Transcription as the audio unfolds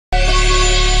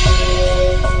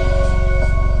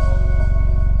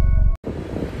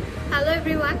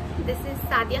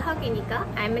Anika.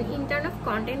 I'm an intern of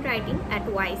content writing at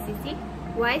YSSE.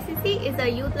 YSSE is a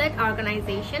youth-led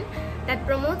organization that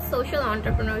promotes social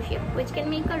entrepreneurship, which can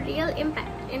make a real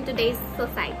impact in today's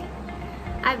society.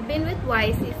 I've been with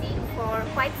YSSE for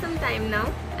quite some time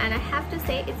now, and I have to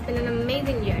say it's been an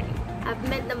amazing journey. I've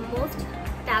met the most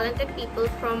talented people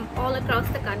from all across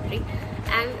the country,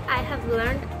 and I have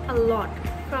learned a lot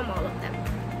from all of them.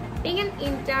 Being an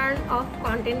intern of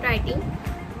content writing,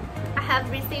 I have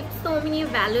received so many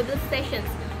valuable sessions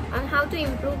on how to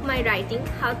improve my writing,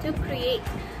 how to create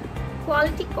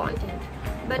quality content.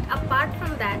 But apart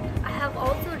from that, I have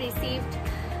also received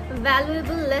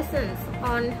valuable lessons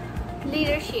on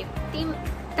leadership,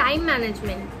 time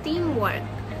management, teamwork,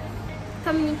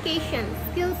 communication,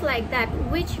 skills like that,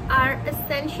 which are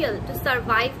essential to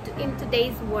survive in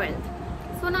today's world.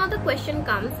 So now the question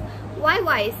comes, why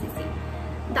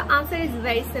YSSE? The answer is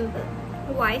very simple.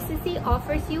 YSSE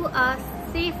offers you a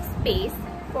safe space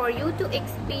for you to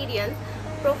experience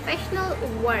professional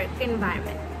work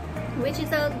environment, which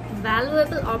is a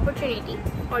valuable opportunity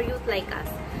for youth like us.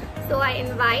 So I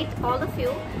invite all of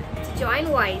you to join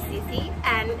YSSE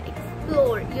and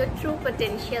explore your true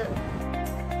potential